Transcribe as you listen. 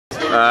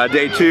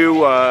Day 2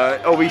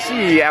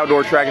 OVC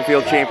Outdoor Track and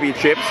Field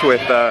Championships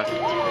with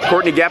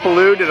Courtney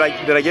Gapelu. Did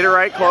I get it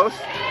right? Close.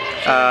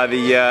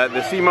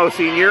 The SEMO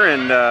senior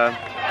and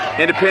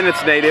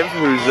Independence native,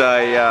 who's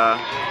a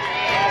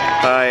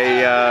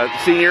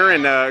senior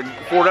and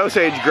Fort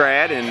Osage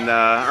grad, and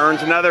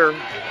earns another,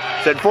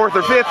 said 4th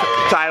or 5th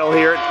title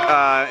here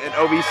at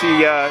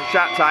OVC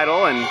shot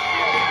title, and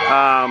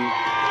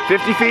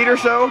 50 feet or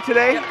so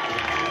today. Yep.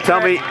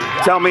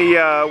 Tell me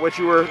what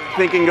you were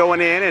thinking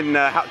going in, and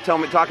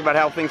talk about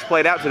how things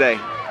played out today.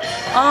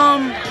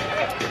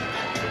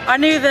 I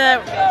knew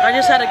that I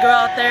just had to go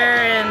out there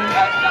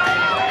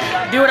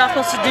and do what I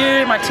was supposed to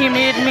do. My team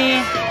needed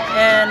me,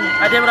 and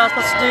I did what I was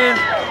supposed to do.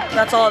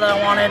 That's all that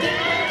I wanted.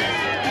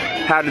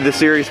 How did the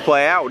series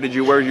play out? Did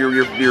you wear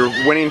your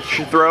winning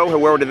throw?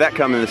 Where did that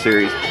come in the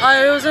series?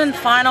 It was in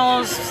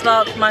finals,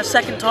 about my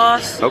second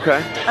toss. Okay. I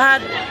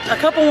had a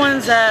couple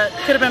ones that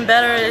could have been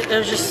better. It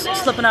was just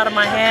slipping out of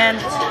my hand,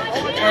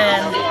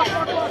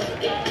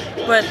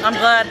 but I'm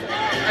glad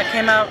I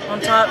came out on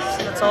top.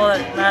 So that's all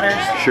that matters.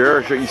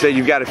 Sure. You said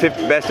you've got a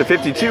best of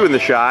 52 in the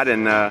shot,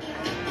 and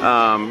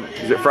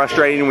is it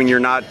frustrating when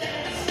you're not?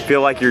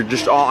 Feel like you're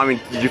just all, I mean,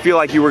 did you feel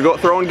like you were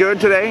throwing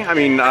good today? I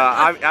mean,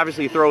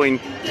 obviously throwing,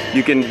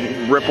 you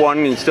can rip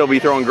one and still be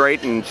throwing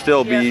great and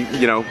still be,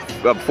 you know,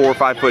 a 4 or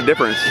 5 foot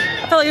difference.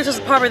 I felt like this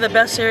was probably the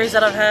best series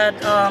that I've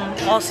had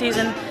all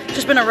season. It's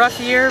just been a rough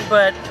year,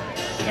 but,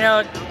 you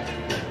know,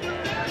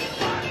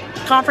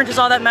 conference is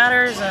all that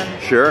matters.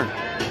 And sure.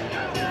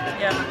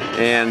 Yeah.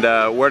 And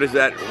where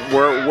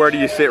do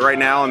you sit right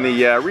now in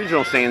the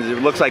regional stands?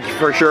 It looks like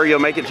for sure you'll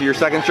make it to your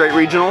 2nd straight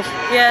regionals?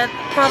 Yeah,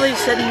 probably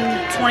sitting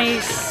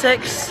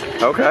 26.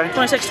 Okay.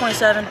 26,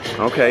 27.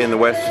 Okay, in the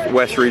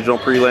West Regional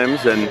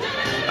prelims. And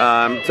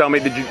tell me,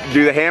 did you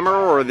do the hammer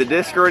or the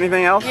disc or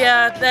anything else?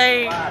 Yeah,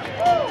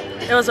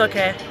 it was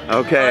okay.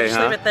 Okay. I'll just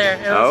leave it there.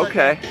 It was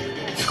okay.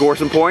 Score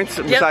some points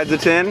besides the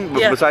 10?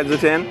 Yeah. Besides the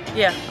 10?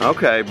 Yeah.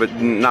 Okay,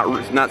 but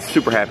not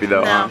super happy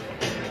though, no.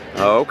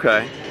 Huh?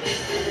 Okay.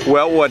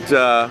 Well,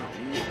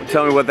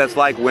 tell me what that's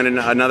like winning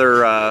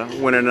another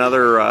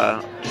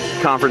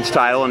conference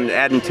title and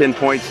adding 10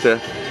 points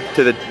to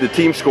the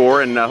team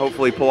score, and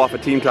hopefully pull off a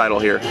team title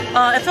here.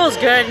 It feels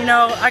good. You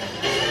know,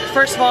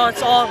 first of all,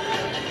 it's all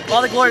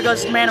the glory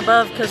goes to the man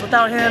above, because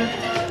without him,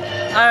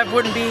 I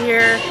wouldn't be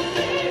here.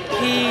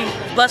 He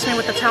blessed me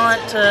with the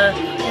talent to,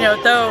 you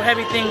know, throw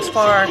heavy things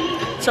far.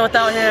 So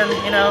without him,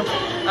 you know,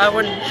 I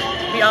would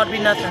be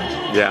nothing.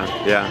 Yeah,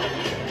 yeah.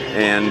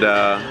 And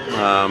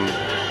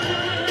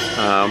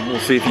we'll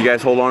see if you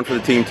guys hold on for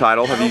the team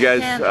title. Have you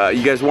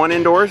guys won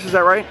indoors? Is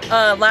that right?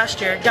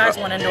 Last year, guys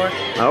won indoor.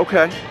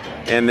 Okay.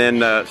 And then,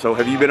 so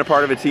have you been a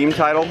part of a team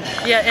title?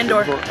 Yeah,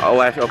 indoor. Oh,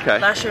 okay.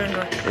 Last year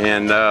indoor.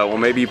 And well,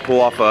 maybe you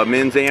pull off a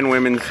men's and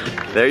women's.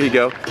 There you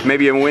go.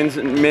 Maybe a men's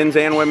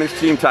and women's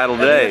team title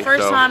today. It'll be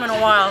the first time in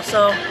a while.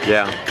 So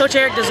yeah. Coach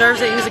Eric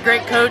deserves it. He's a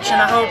great coach,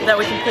 and I hope that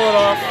we can pull it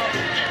off.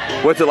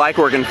 What's it like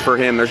working for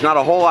him? There's not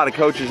a whole lot of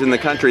coaches in the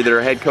country that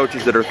are head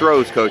coaches that are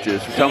throws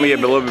coaches. Tell me a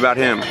little bit about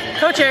him.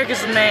 Coach Eric is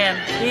the man.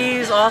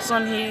 He's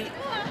awesome.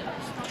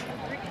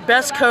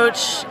 Best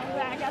coach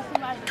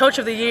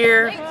of the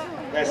year,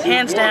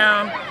 hands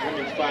down.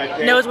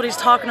 Knows what he's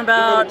talking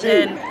about,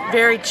 and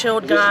very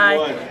chilled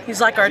guy. He's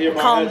like we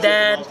call him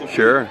Dad.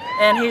 Sure.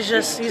 And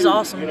he's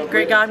awesome.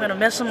 Great guy. I'm gonna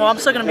miss him. Well, I'm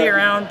still gonna be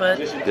around, but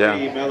yeah.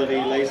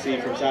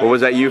 Well,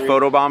 was that you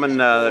photobombing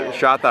the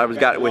shot that I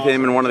got with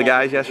him and one of the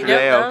guys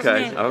yesterday? Yep, that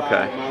okay. was me.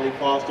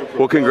 Okay.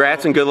 Well,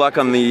 congrats and good luck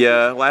on the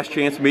last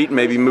chance meet, and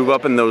maybe move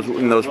up in those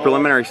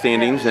preliminary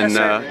standings. And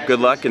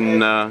good luck,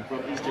 and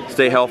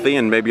stay healthy,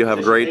 and maybe you'll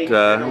have great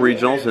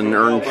regionals and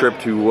earn a trip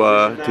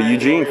to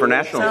Eugene for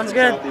nationals. Sounds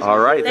good. All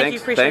right.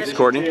 Thanks,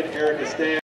 Courtney.